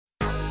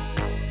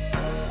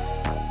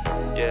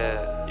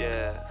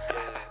Yeah.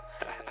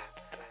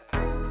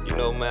 You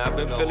know, man, I've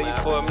been feeling you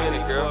for a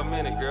minute, girl.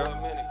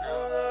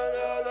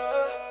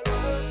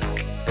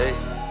 Hey.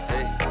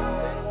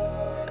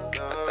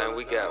 I think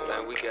we got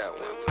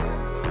one.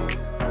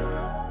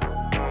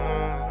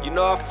 You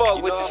know I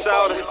fuck with you,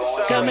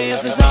 shawty. Tell me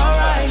if it's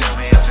alright.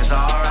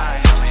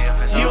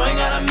 You ain't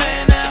got a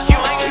man now. We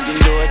can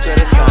do it till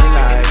the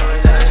sunlight.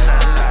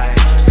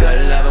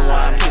 Good loving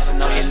while I'm kissing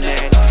on your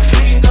neck. We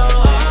can go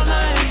all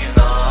night.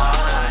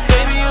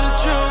 Baby, you the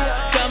truth.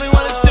 Tell me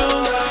what to do.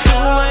 2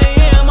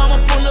 a.m. I'ma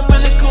pull up in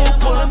the coupe.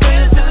 Pull the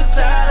bands to the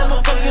side. I'ma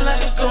fuck you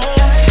like a goon.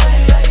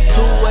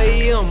 2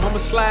 a.m. I'ma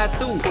slide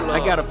through. I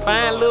got a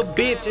fine little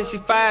bitch and she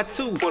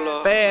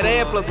 5'2". Fat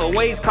ass plus her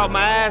waist caught my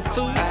eyes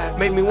too.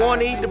 Make me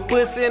wanna eat the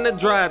pussy in the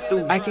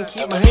drive-thru. I can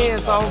keep my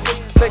hands off.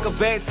 Take her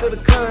back to the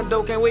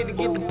condo. Can't wait to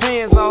get the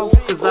pants off.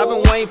 Cause I've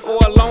been waiting for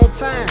a long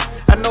time.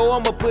 I know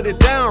I'ma put it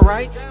down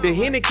right. The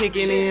Henny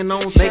kicking in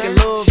on making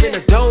love in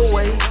the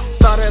doorway.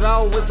 Started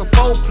off with some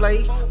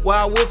foreplay.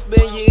 While I whisper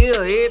in your ear,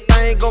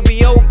 everything gon'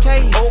 be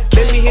okay.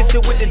 Let me hit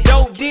you with the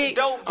dope dick.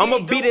 I'ma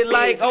beat it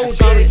like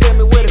OJ. Tell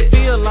me what it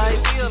feel like.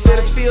 She said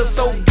it feels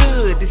so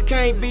good. This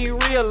can't be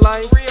real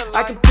life.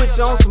 I can put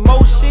you on some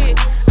more shit.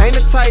 Ain't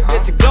the type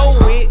that you go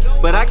with,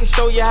 but I can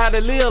show you how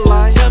to live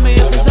life. Tell me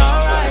if it's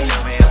alright.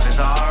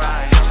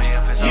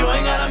 You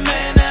ain't got a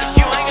man now.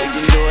 We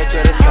can do it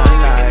till the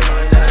sunlight.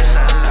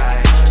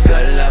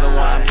 Good loving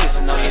while I'm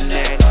kissing on your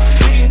neck.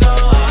 We can go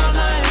all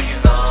night.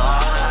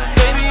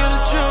 Baby, you the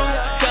truth.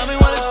 Tell me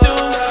what to do.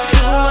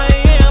 2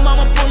 a.m.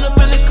 I'ma pull up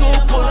in the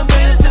coupe. Pull the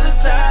bands to the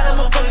side.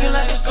 I'ma fuck you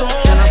like a goon.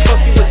 Can I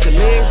fuck you with your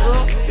legs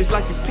up? It's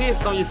like you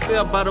pissed on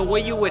yourself by the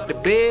way you wet the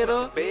bed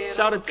up.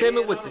 Shawty, tell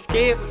me what you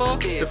scared for.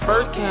 The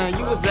first time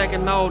you was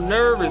acting all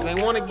nervous,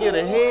 ain't wanna get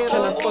ahead.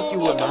 Can I fuck you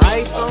with my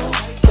ice on?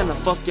 Can I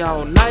fuck you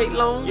all night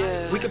long?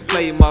 We can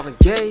play Marvin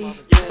Gaye,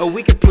 or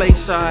we can play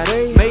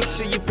Sade. Make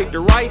sure you pick the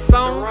right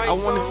song. I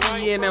wanna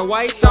see you in that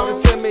white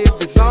song. Tell me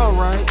if it's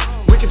alright.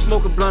 We can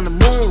smoke a blunt of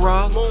moon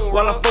rocks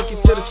while I fuck you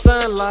to the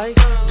sunlight.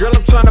 Girl,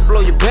 I'm tryna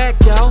blow your back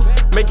out,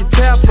 make you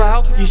tap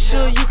out. You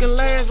sure you can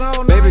last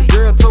all night? Baby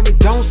girl told me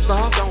don't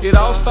stop. It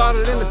all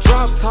started in the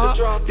drop top,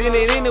 then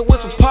it ended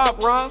with some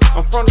pop rocks.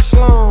 I'm from the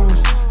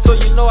slums, so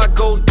you know I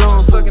go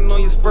dumb, sucking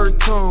on your spurt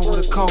tongue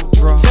with a cough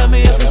drop. Tell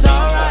me if it's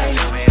alright.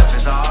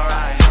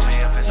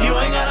 You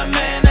ain't got a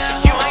man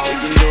now. We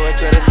can do it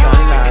till the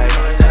sunlight.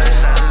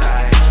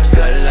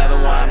 Good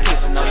loving while I'm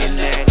kissing on your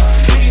neck.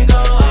 We can go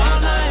all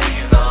night.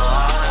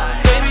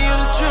 Baby, you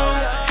the truth.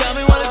 Tell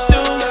me what to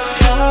do.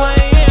 2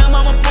 a.m.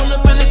 I'ma pull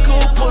up in the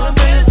coupe. Pull the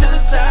bands to the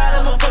side.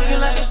 I'ma fuck you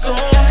like a goon.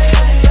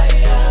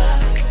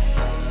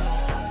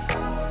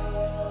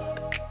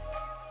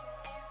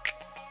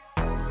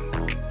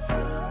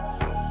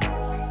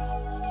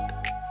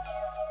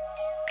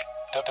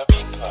 The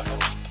beat